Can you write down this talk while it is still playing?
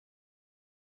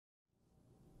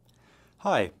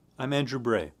Hi, I'm Andrew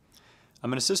Bray.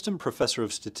 I'm an assistant professor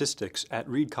of statistics at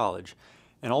Reed College,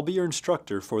 and I'll be your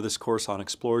instructor for this course on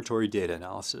Exploratory Data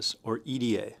Analysis, or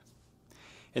EDA.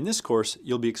 In this course,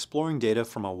 you'll be exploring data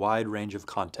from a wide range of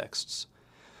contexts.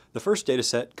 The first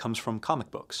dataset comes from comic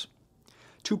books.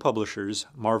 Two publishers,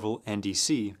 Marvel and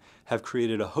DC, have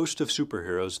created a host of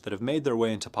superheroes that have made their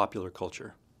way into popular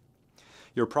culture.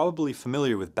 You're probably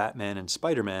familiar with Batman and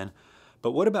Spiderman,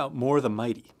 but what about Mor the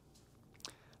Mighty?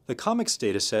 The comics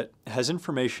dataset has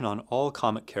information on all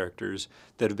comic characters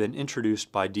that have been introduced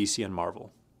by DC and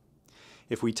Marvel.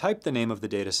 If we type the name of the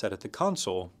dataset at the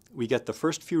console, we get the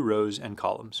first few rows and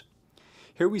columns.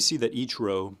 Here we see that each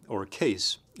row, or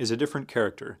case, is a different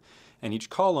character, and each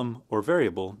column, or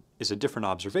variable, is a different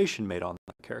observation made on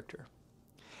that character.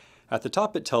 At the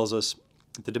top it tells us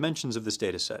the dimensions of this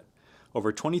dataset,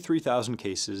 over 23,000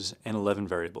 cases and 11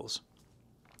 variables.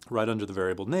 Right under the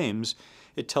variable names,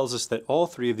 it tells us that all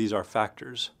three of these are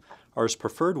factors, our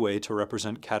preferred way to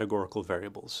represent categorical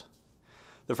variables.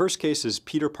 The first case is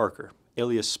Peter Parker,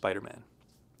 alias Spider-Man.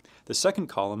 The second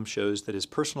column shows that his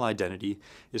personal identity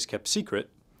is kept secret,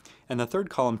 and the third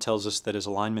column tells us that his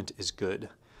alignment is good,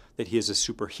 that he is a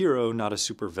superhero, not a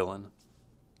supervillain.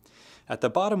 At the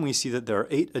bottom we see that there are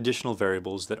 8 additional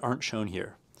variables that aren't shown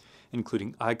here,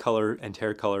 including eye color and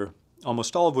hair color,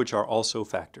 almost all of which are also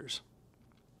factors.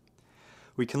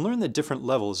 We can learn the different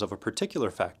levels of a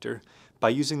particular factor by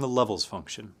using the levels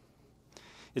function.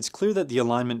 It's clear that the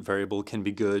alignment variable can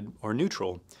be good or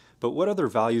neutral, but what other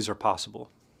values are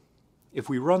possible? If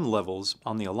we run levels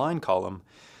on the align column,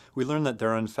 we learn that there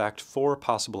are in fact 4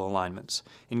 possible alignments,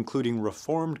 including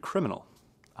reformed criminal.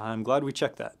 I'm glad we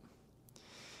checked that.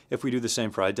 If we do the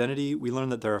same for identity, we learn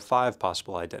that there are 5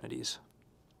 possible identities.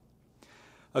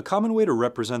 A common way to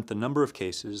represent the number of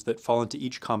cases that fall into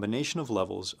each combination of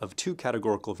levels of 2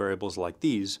 categorical variables like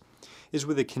these is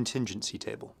with a contingency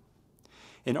table.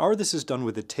 In R, this is done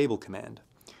with a table command,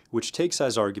 which takes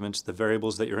as arguments the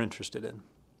variables that you're interested in.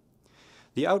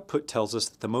 The output tells us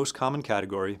that the most common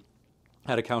category,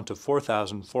 at a count of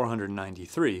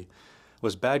 4,493,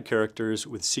 was bad characters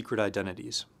with secret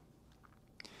identities.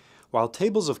 While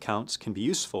tables of counts can be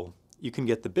useful, you can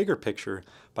get the bigger picture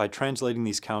by translating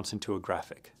these counts into a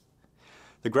graphic.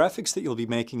 The graphics that you'll be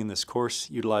making in this course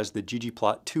utilize the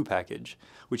ggplot2 package,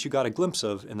 which you got a glimpse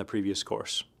of in the previous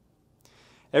course.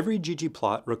 Every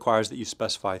ggplot requires that you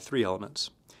specify 3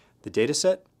 elements: the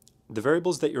dataset, the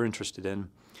variables that you're interested in,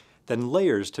 then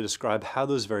layers to describe how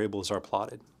those variables are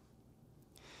plotted.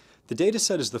 The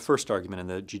dataset is the first argument in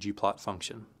the ggplot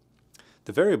function.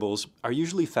 The variables are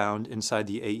usually found inside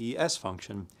the AES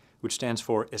function, which stands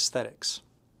for aesthetics.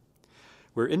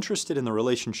 We're interested in the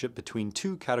relationship between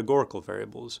 2 categorical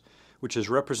variables, which is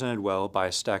represented well by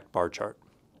a stacked bar chart.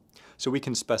 So we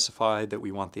can specify that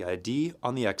we want the ID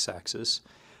on the x-axis,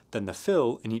 then the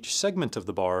fill in each segment of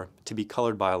the bar to be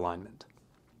colored by alignment.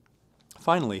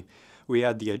 Finally, we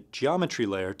add the geometry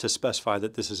layer to specify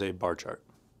that this is a bar chart.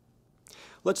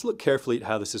 Let's look carefully at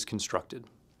how this is constructed.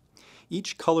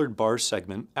 Each colored bar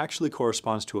segment actually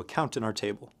corresponds to a count in our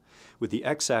table, with the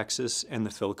x-axis and the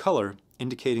fill color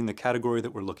indicating the category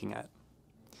that we're looking at.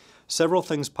 Several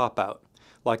things pop out,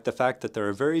 like the fact that there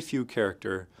are very few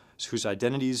characters whose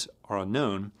identities are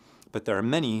unknown, but there are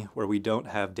many where we don't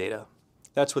have data.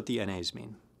 That's what the NAs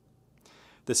mean.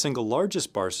 The single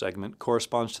largest bar segment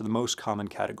corresponds to the most common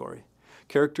category,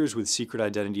 characters with secret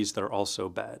identities that are also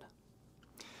bad.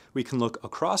 We can look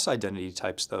across identity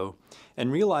types, though,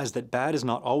 and realize that bad is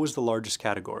not always the largest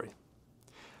category.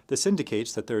 This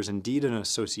indicates that there is indeed an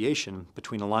association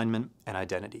between alignment and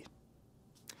identity.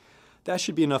 That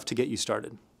should be enough to get you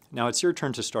started. Now it's your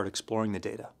turn to start exploring the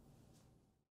data.